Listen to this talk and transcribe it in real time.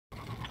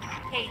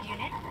Cade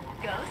unit,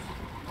 Ghost,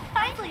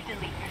 kindly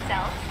delete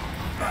yourselves.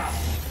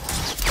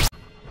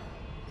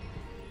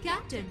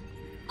 Captain,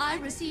 I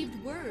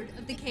received word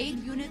of the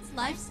Cade unit's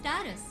life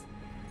status.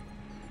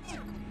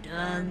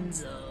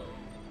 Dunzo.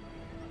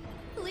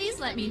 Please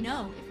let me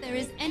know if there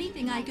is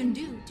anything I can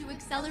do to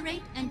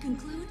accelerate and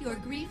conclude your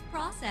grief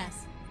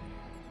process.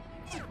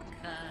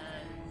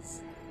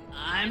 'Cause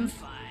I'm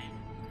fine.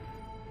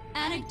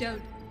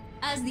 Anecdote.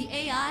 As the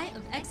AI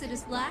of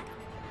Exodus Black,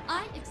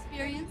 I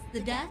experienced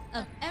the death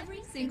of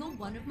every single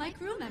one of my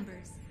crew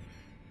members.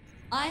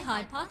 I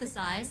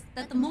hypothesize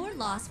that the more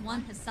loss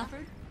one has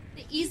suffered,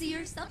 the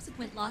easier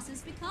subsequent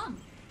losses become.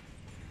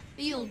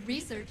 Field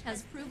research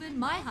has proven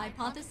my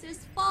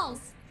hypothesis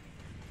false.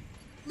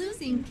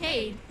 Losing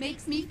Cade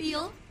makes me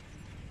feel...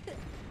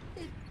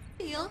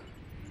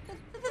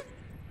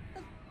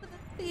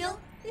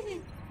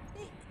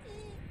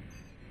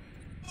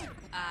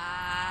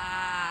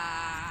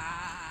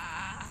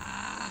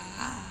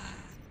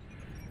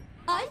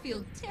 I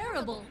feel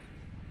terrible.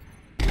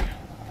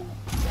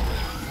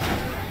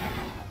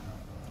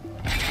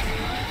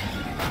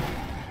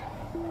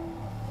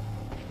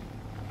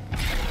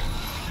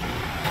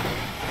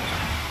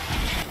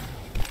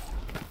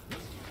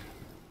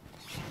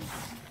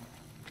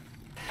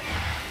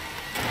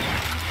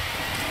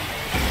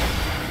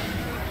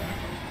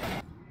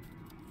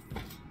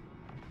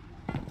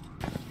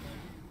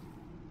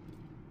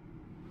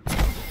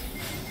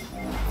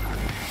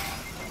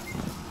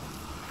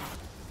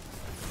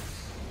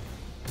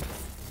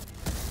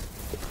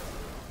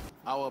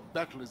 Our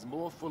battle is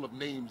more full of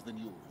names than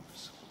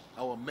yours.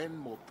 Our men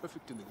more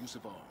perfect in the use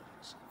of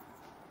arms.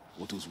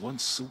 What was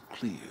once so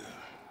clear,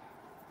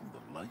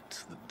 the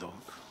light, the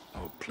dark,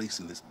 our place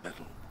in this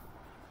battle.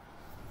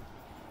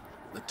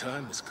 The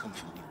time has come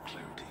for new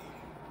clarity.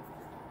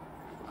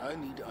 I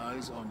need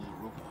eyes on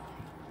Europa.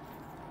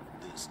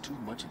 There's too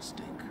much at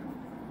stake.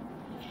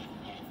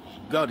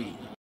 Guardian.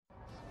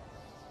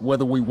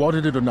 Whether we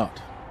wanted it or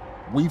not,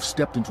 we've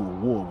stepped into a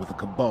war with the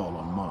Cabal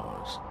on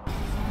Mars.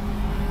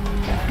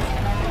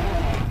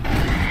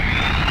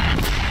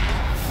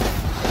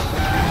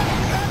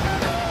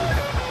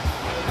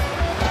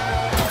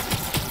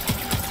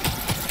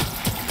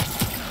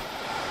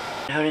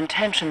 Her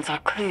intentions are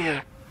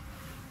clear.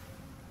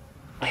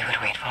 We would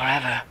wait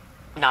forever.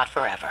 Not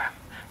forever.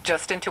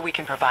 Just until we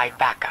can provide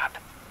backup.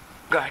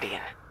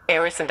 Guardian,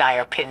 Eris and I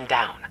are pinned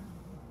down.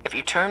 If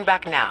you turn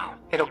back now,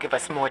 it'll give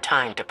us more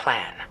time to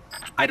plan.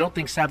 I don't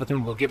think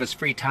Savathun will give us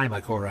free time,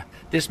 Ikora.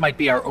 This might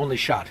be our only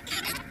shot.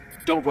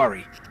 Don't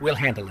worry, we'll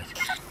handle it.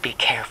 Be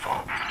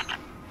careful.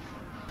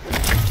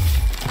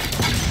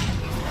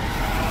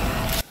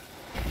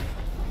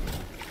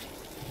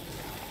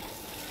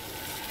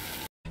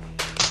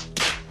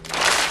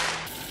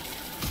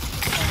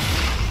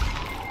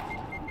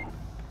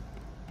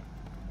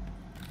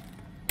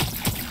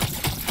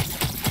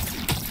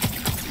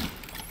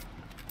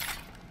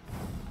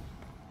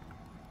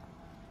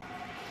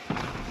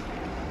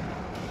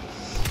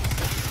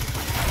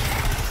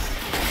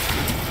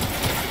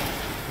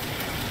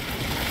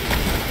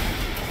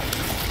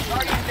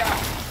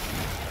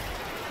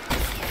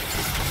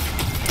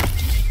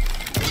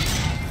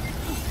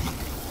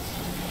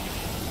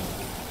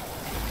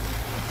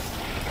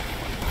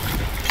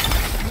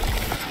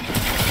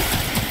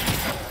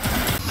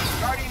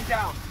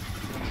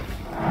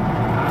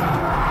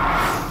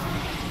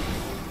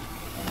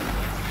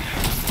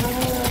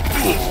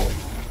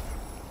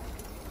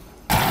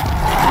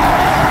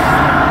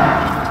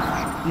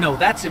 No,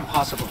 that's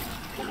impossible.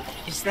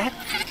 Is that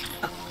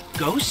a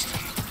ghost?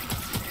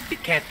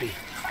 It can't be.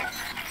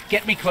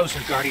 Get me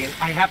closer, Guardian.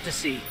 I have to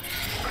see.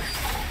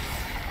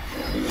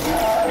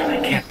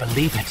 I can't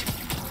believe it.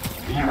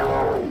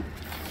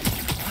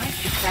 Why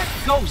is that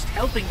ghost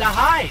helping the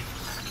hive?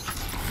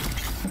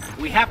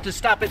 We have to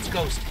stop its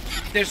ghost.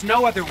 There's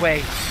no other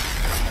way.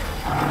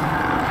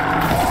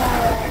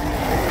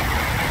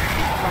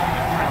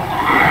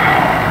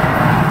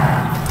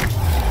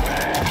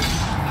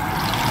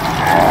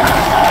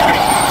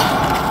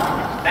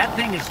 That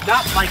thing is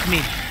not like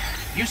me.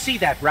 You see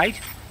that, right?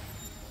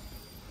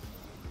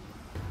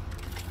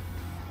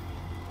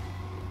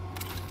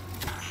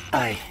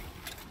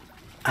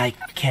 I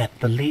can't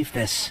believe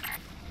this.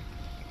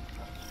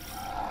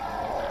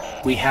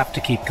 We have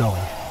to keep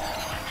going.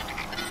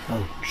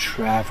 Oh,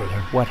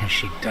 Traveler, what has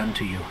she done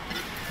to you?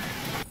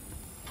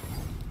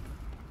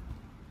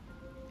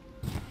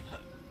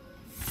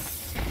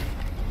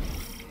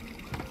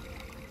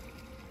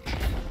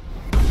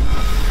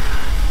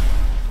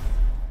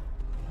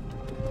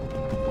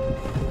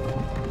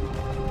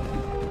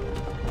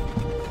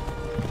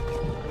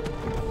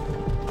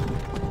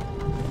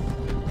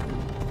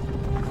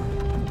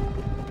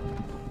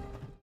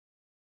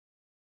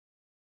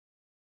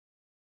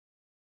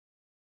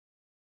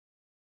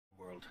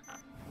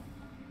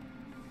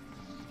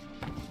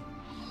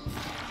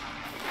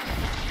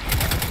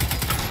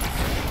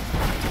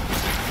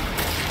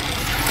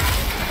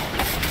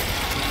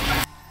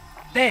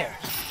 There!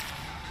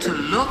 To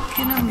look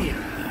in a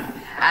mirror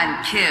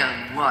and kill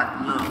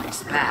what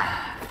looks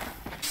bad.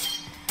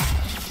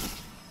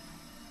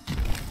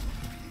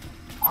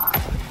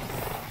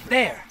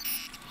 There.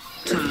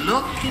 To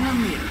look in a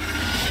mirror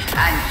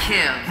and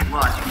kill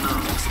what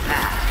looks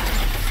bad.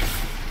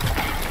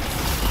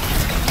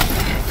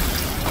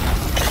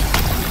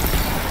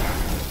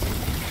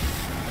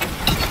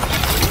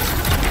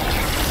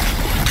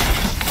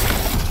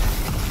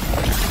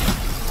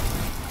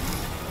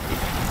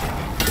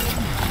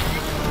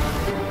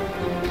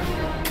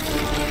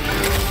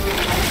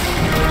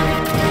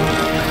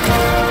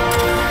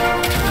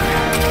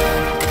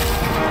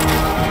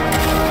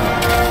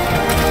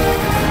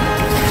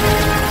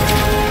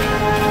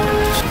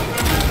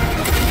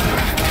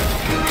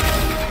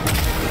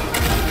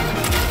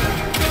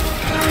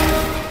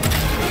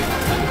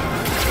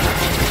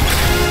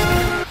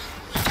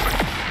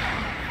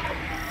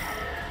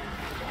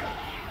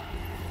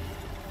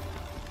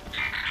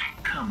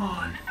 Come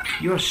on.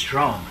 You're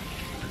strong.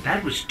 But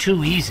that was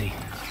too easy.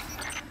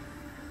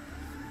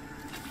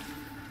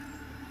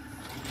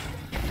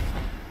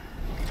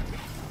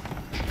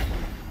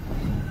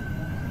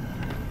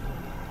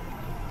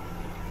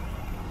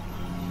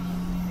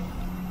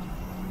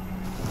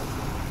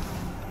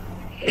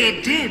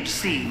 It did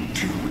seem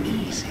too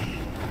easy,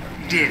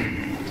 didn't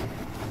it?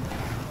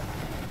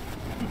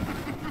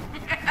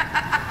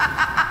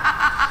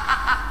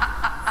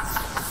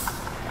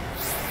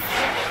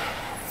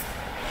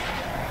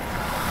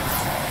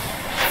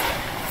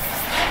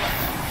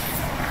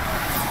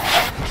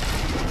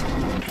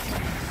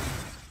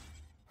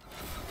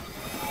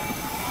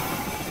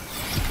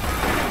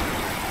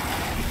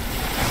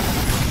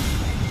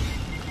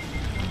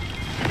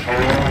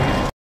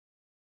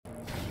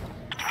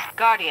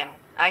 Guardian,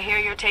 I hear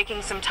you're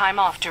taking some time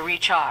off to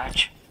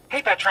recharge.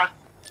 Hey, Petra.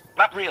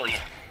 Not really.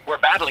 We're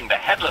battling the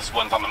headless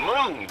ones on the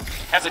moon.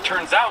 As it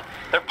turns out,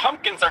 their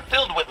pumpkins are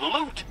filled with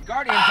loot.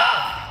 Guardian, down.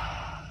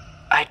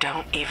 I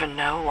don't even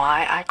know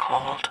why I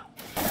called.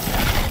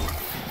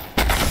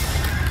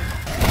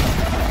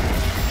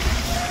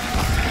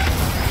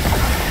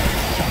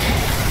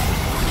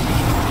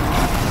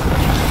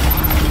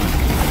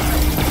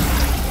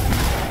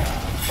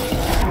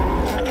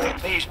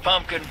 These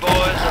pumpkin boys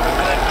are a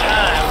good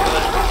time,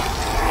 but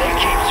they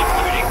keep some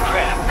pretty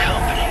crap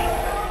company.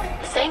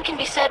 The same can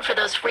be said for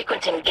those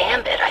frequenting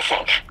Gambit, I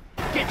think.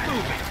 Get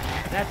moving.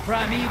 That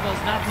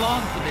primeval's not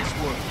long for this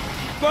world.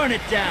 Burn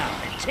it down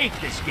and take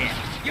this game.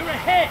 You're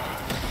ahead.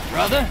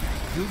 Brother,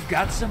 you've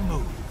got some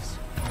moves.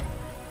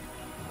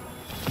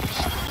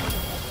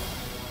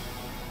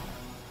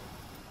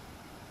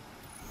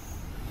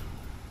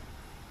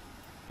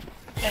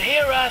 And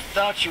here I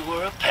thought you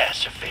were a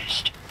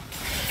pacifist.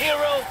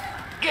 Hero,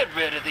 get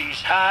rid of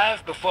these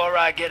hive before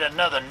I get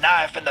another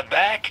knife in the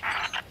back.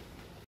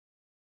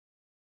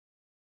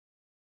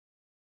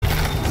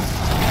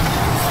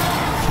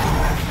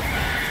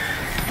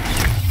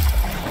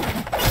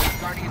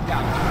 Guardian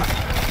down.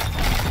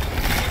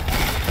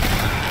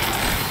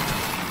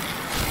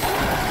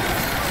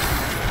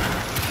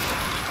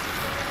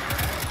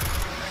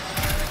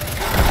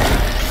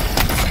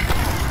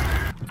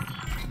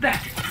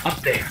 That, up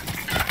there.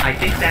 I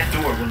think that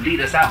door will lead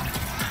us out.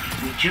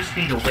 We just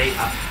need a way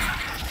up.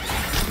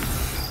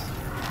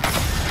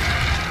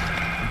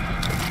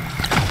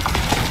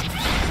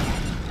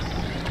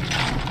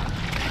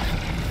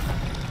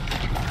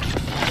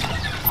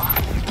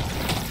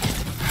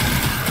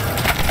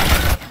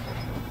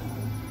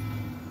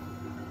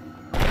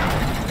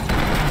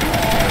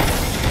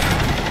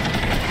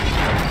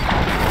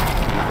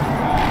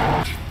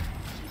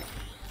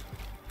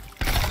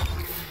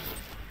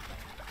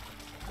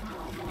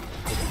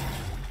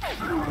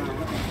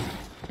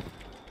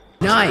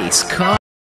 Nice car.